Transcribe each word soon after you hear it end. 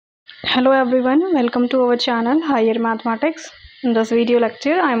Hello everyone, welcome to our channel Higher Mathematics. In this video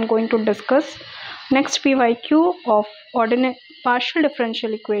lecture, I am going to discuss next PYQ of ordinary partial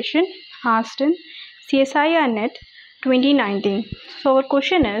differential equation asked in csirnet 2019. So our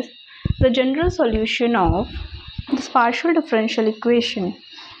question is, the general solution of this partial differential equation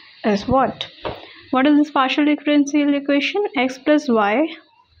is what? What is this partial differential equation? X plus y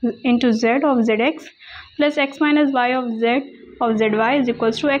into z of zx plus x minus y of z of zy is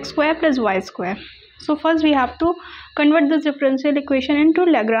equals to x square plus y square. So first we have to convert this differential equation into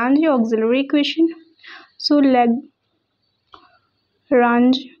Lagrange auxiliary equation. So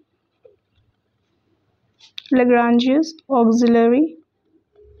Lagrange's auxiliary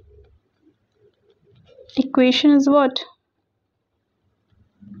equation is what?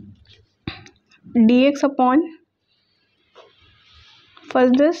 Dx upon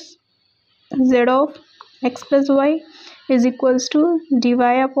first this z of x plus y is equals to dy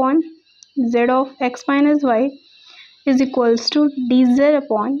upon z of x minus y is equals to dz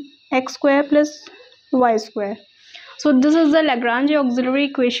upon x square plus y square. So this is the Lagrange auxiliary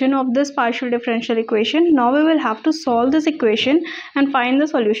equation of this partial differential equation. Now we will have to solve this equation and find the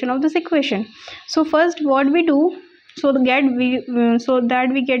solution of this equation. So first what we do, so that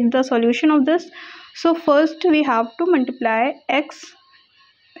we get the solution of this, so first we have to multiply x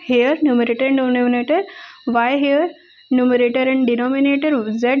here, numerator and denominator, y here, numerator and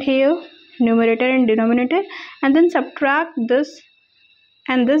denominator, z here, numerator and denominator, and then subtract this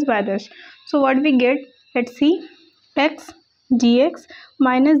and this by this. So what we get, let's see, x dx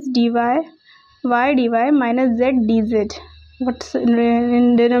minus dy, y dy minus z dz. What's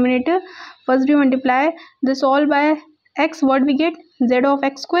in denominator? First we multiply this all by x, what we get, z of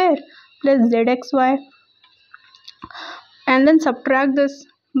x square plus zxy, and then subtract this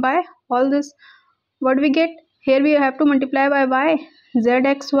by all this, what we get, here we have to multiply by y,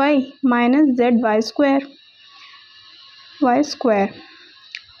 zxy minus zy square, y square.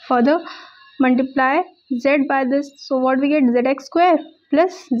 Further multiply z by this, so what we get, zx square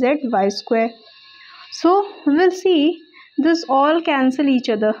plus zy square. So we will see this all cancel each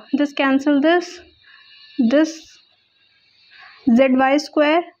other, this cancel this zy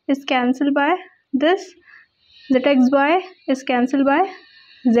square is cancelled by this, zxy is cancelled by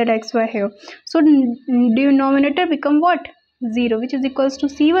zxy here. So denominator become what, 0, which is equals to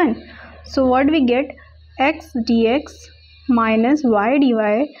c1. So what we get, x dx minus y dy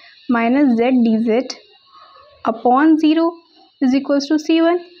minus z dz upon 0 is equals to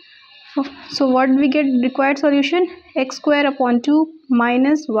c1. So what we get, required solution, x square upon 2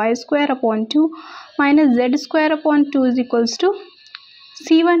 minus y square upon 2 minus z square upon 2 is equals to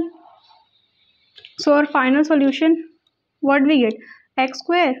c1. So our final solution, what we get, x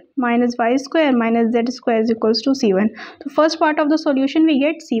square minus y square minus z square is equals to c1. The first part of the solution we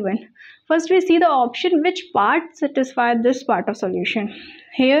get c1. First we see the option which part satisfy this part of solution.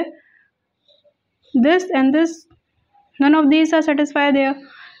 Here this and this, none of these are satisfied there.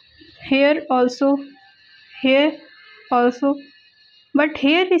 Here also, but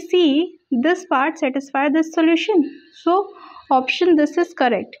here we see this part satisfy this solution. So option this is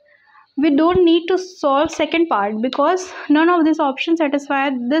correct. We don't need to solve second part because none of these options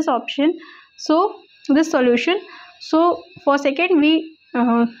satisfy this option, so this solution. So for second we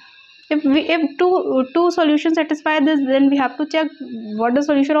if two solutions satisfy this, then we have to check what the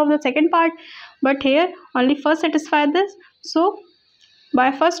solution of the second part, but here only first satisfy this. So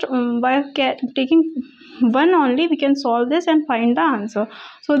by taking one only we can solve this and find the answer.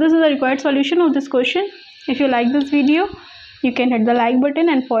 So this is the required solution of this question. If you like this video, you can hit the like button,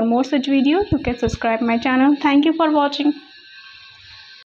 and for more such videos you can subscribe my channel. Thank you for watching.